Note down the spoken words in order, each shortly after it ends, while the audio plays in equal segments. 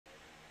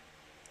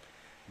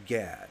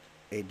Gad,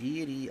 a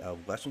deity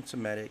of Western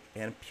Semitic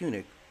and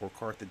Punic or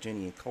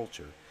Carthaginian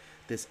culture,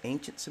 this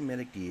ancient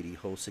Semitic deity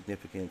holds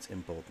significance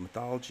in both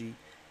mythology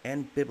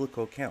and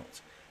biblical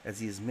accounts, as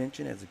he is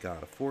mentioned as a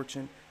god of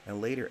fortune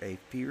and later a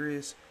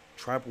furious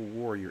tribal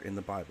warrior in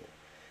the Bible.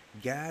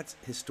 Gad's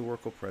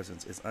historical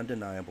presence is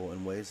undeniable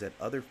in ways that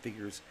other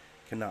figures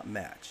cannot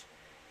match.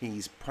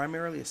 He's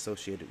primarily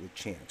associated with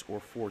chance or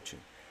fortune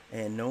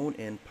and known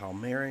in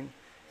Palmyrene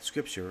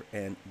scripture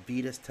and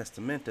Vetus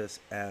Testamentum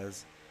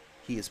as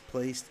he is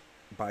placed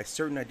by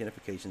certain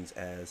identifications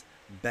as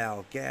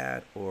Baal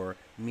Gad or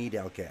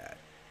Midal Gad,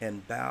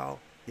 and Baal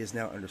is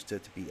now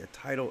understood to be a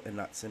title and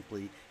not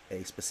simply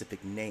a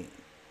specific name.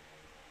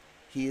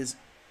 He has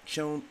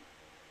shown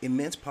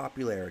immense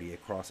popularity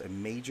across a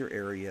major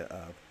area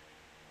of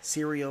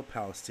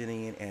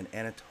Syrio-Palestinian and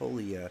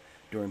Anatolia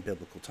during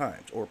biblical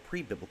times, or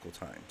pre-biblical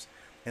times,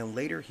 and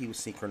later he was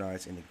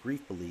synchronized in the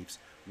Greek beliefs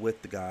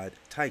with the god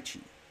Tyche.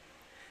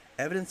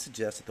 Evidence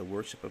suggests that the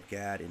worship of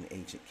Gad in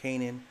ancient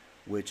Canaan,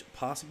 which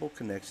possible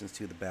connections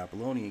to the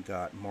Babylonian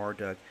god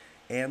Marduk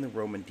and the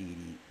Roman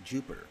deity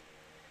Jupiter.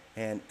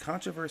 And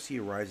controversy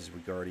arises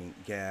regarding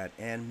Gad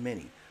and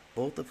Meni,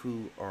 both of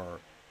whom are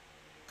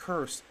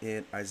cursed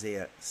in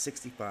Isaiah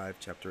 65,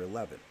 chapter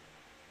 11.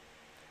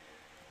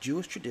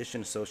 Jewish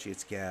tradition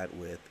associates Gad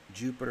with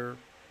Jupiter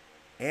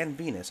and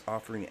Venus,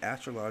 offering an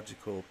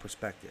astrological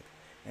perspective,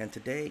 and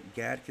today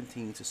Gad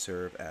continues to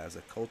serve as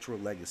a cultural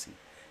legacy,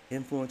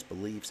 influence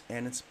beliefs,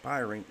 and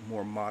inspiring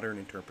more modern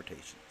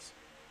interpretations.